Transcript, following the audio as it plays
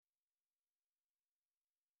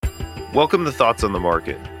Welcome to Thoughts on the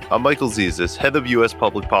Market. I'm Michael Zezas, head of U.S.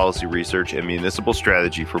 Public Policy Research and Municipal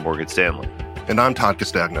Strategy for Morgan Stanley. And I'm Todd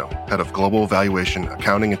Castagno, head of Global Valuation,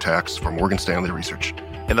 Accounting and Tax for Morgan Stanley Research.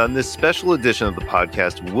 And on this special edition of the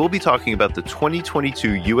podcast, we'll be talking about the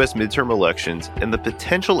 2022 U.S. midterm elections and the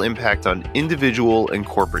potential impact on individual and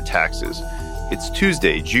corporate taxes. It's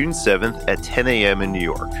Tuesday, June 7th at 10 a.m. in New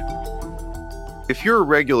York. If you're a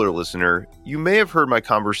regular listener, you may have heard my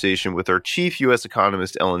conversation with our chief U.S.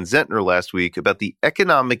 economist, Ellen Zentner, last week about the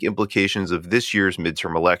economic implications of this year's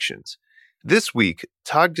midterm elections. This week,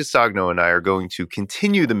 Todd Castagno and I are going to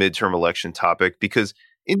continue the midterm election topic because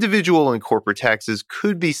individual and corporate taxes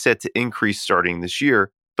could be set to increase starting this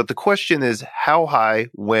year, but the question is how high,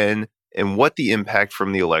 when, and what the impact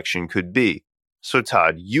from the election could be. So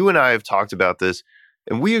Todd, you and I have talked about this,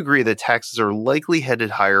 and we agree that taxes are likely headed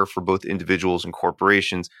higher for both individuals and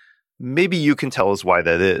corporations. Maybe you can tell us why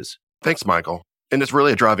that is. Thanks, Michael. And it's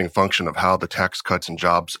really a driving function of how the Tax Cuts and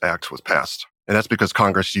Jobs Act was passed. And that's because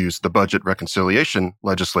Congress used the budget reconciliation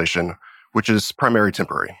legislation, which is primarily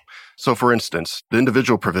temporary. So for instance, the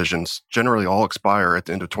individual provisions generally all expire at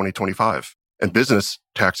the end of 2025, and business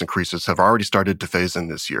tax increases have already started to phase in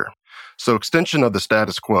this year. So extension of the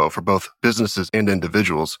status quo for both businesses and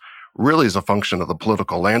individuals really is a function of the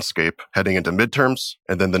political landscape heading into midterms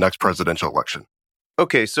and then the next presidential election.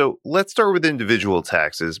 Okay, so let's start with individual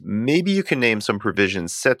taxes. Maybe you can name some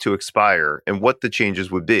provisions set to expire and what the changes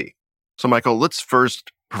would be. So Michael, let's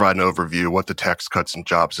first provide an overview of what the Tax Cuts and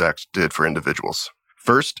Jobs Act did for individuals.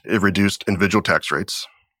 First, it reduced individual tax rates.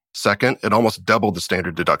 Second, it almost doubled the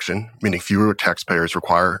standard deduction, meaning fewer taxpayers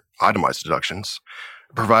require itemized deductions.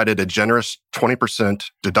 It provided a generous 20%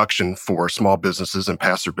 deduction for small businesses and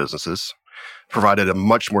pass-through businesses. It provided a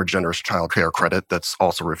much more generous child care credit that's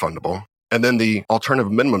also refundable. And then the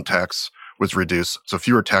alternative minimum tax was reduced, so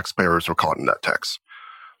fewer taxpayers were caught in net tax.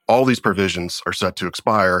 All these provisions are set to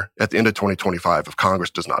expire at the end of 2025 if Congress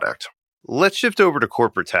does not act. Let's shift over to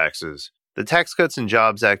corporate taxes. The Tax Cuts and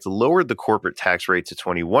Jobs Act lowered the corporate tax rate to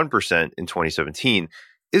 21% in 2017.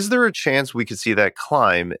 Is there a chance we could see that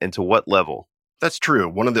climb, and to what level? That's true.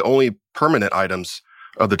 One of the only permanent items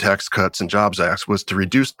of the Tax Cuts and Jobs Act was to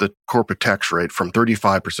reduce the corporate tax rate from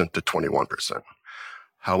 35% to 21%.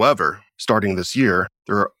 However, starting this year,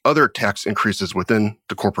 there are other tax increases within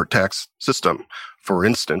the corporate tax system. For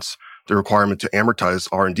instance, the requirement to amortize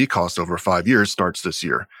R&D costs over 5 years starts this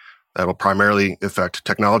year. That will primarily affect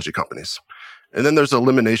technology companies. And then there's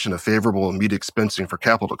elimination of favorable immediate expensing for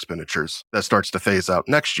capital expenditures that starts to phase out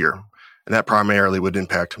next year. And that primarily would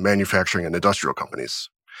impact manufacturing and industrial companies.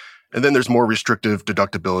 And then there's more restrictive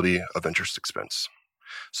deductibility of interest expense.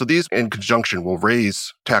 So these in conjunction will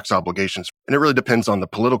raise tax obligations. And it really depends on the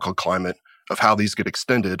political climate of how these get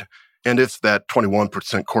extended and if that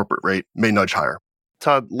 21% corporate rate may nudge higher.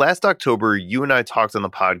 Todd, last October, you and I talked on the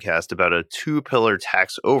podcast about a two-pillar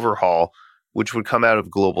tax overhaul, which would come out of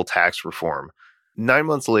global tax reform. 9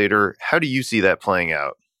 months later, how do you see that playing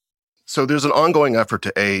out? So there's an ongoing effort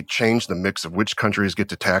to A, change the mix of which countries get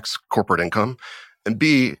to tax corporate income, and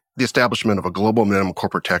B, the establishment of a global minimum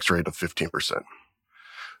corporate tax rate of 15%.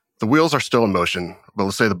 The wheels are still in motion, but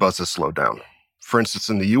let's say the bus has slowed down. For instance,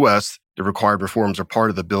 in the U.S., the required reforms are part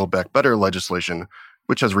of the Build Back Better legislation,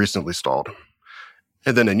 which has recently stalled.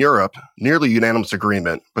 And then in Europe, nearly unanimous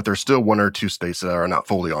agreement, but there's still one or two states that are not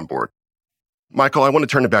fully on board. Michael, I want to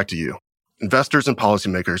turn it back to you. Investors and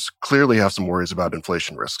policymakers clearly have some worries about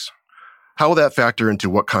inflation risks. How will that factor into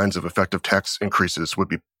what kinds of effective tax increases would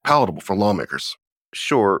be palatable for lawmakers?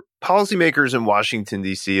 Sure. Policymakers in Washington,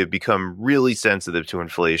 D.C. have become really sensitive to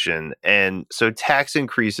inflation, and so tax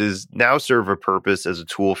increases now serve a purpose as a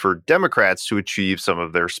tool for Democrats to achieve some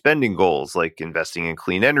of their spending goals, like investing in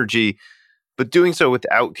clean energy, but doing so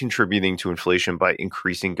without contributing to inflation by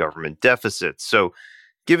increasing government deficits. So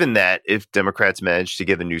given that, if Democrats manage to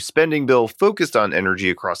get a new spending bill focused on energy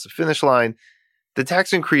across the finish line, the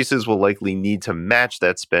tax increases will likely need to match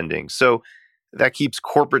that spending. So that keeps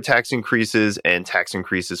corporate tax increases and tax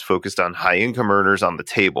increases focused on high-income earners on the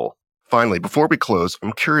table. Finally, before we close,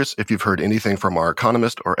 I'm curious if you've heard anything from our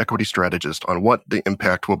economist or equity strategist on what the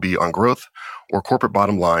impact will be on growth or corporate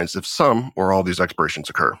bottom lines if some or all these expirations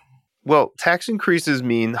occur. Well, tax increases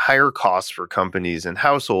mean higher costs for companies and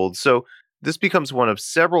households, so this becomes one of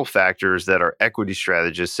several factors that our equity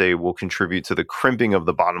strategists say will contribute to the crimping of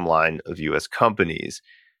the bottom line of U.S. companies.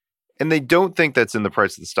 And they don't think that's in the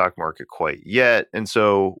price of the stock market quite yet. And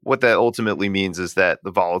so what that ultimately means is that the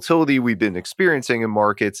volatility we've been experiencing in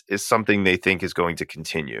markets is something they think is going to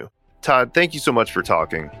continue. Todd, thank you so much for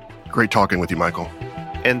talking. Great talking with you, Michael.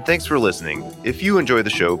 And thanks for listening. If you enjoy the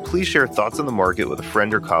show, please share thoughts on the market with a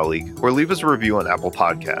friend or colleague, or leave us a review on Apple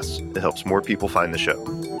Podcasts. It helps more people find the show.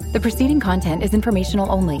 The preceding content is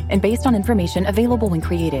informational only and based on information available when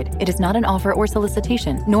created. It is not an offer or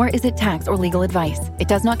solicitation, nor is it tax or legal advice. It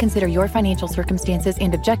does not consider your financial circumstances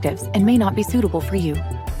and objectives and may not be suitable for you.